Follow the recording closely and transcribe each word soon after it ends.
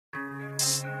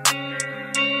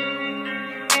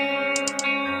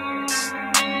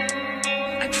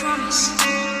promise.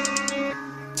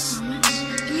 Promise?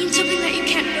 It means something that you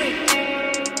can't break.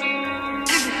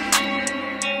 Ever.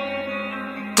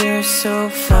 You're so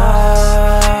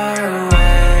far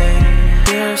away.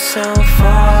 You're so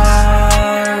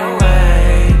far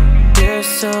away. You're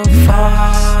so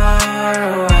far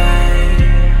away.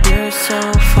 You're so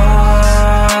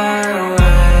far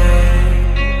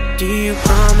away. Do you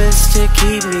promise to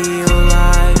keep me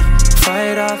alive?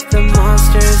 Fight off the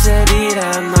monsters that eat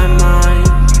at my mind.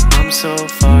 I'm so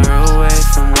far away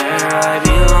from where I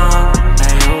belong.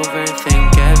 I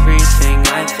overthink everything,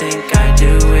 I think I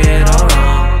do it all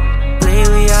wrong.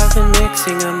 Lately I've been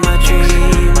mixing up my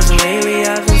dreams. Lately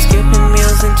I've been skipping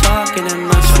meals and talking in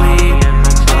my sleep.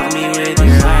 Got me with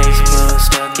your eyes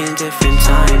closed, stuck in different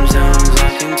time zones.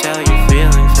 I can tell you're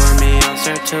feeling for me, I'll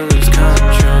start to lose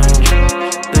control.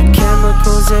 The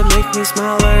chemicals that make me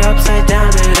smile are upside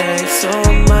down today. So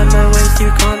I'm on my way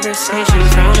through conversation,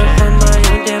 frown upon my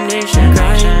own damnation.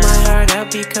 Crying my heart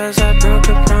out because I broke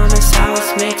a promise I was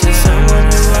made to someone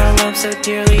who I love so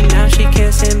dearly. Now she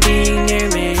can't stand being near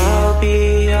me. I'll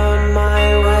be on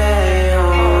my way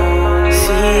home.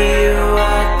 See you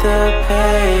at the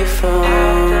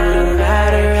payphone. No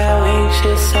matter how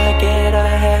anxious I get, I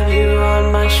have you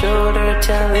on my shoulder,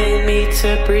 telling me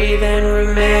to breathe and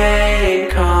remain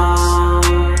calm.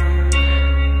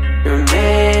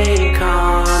 Remain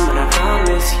calm, and I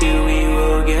promise you we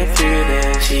will get through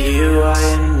this. To you I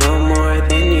am no more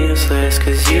than useless,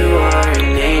 cause you are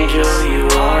an angel, you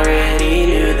already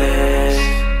knew this.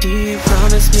 Do you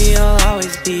promise me I'll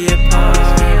always be a part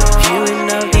of you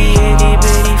and of the itty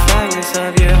bitty fragments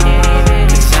of your heart?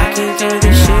 Cause I can't do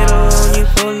this shit alone, you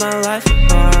pulled my life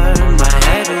apart. My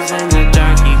head is in the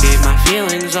dark, you gave my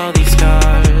feelings all these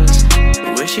scars.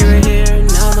 I wish you were here,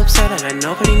 now I'm upset I got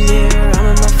nobody near.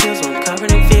 I'm in my feels, I'm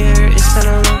covered in fear. It's been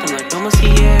a long time, like almost a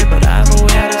year, but I have a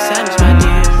way out of sadness, my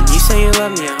dear. When you say you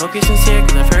love me, I hope you're sincere,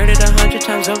 cause I've heard it 100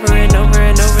 times over and over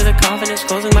and over. The confidence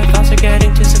closing, my thoughts are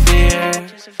getting too severe.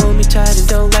 Hold me tight and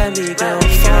don't let me go.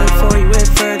 Falling for you with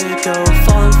vertigo.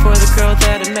 Falling for the girl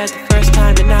that I met the first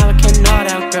time, and now I cannot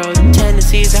outgrow the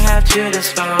tendencies I have to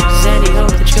dispose. Any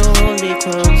hope that you'll hold me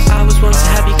close. I was once a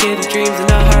happy kid of dreams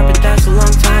and a heart, but that's a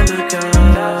long time ago.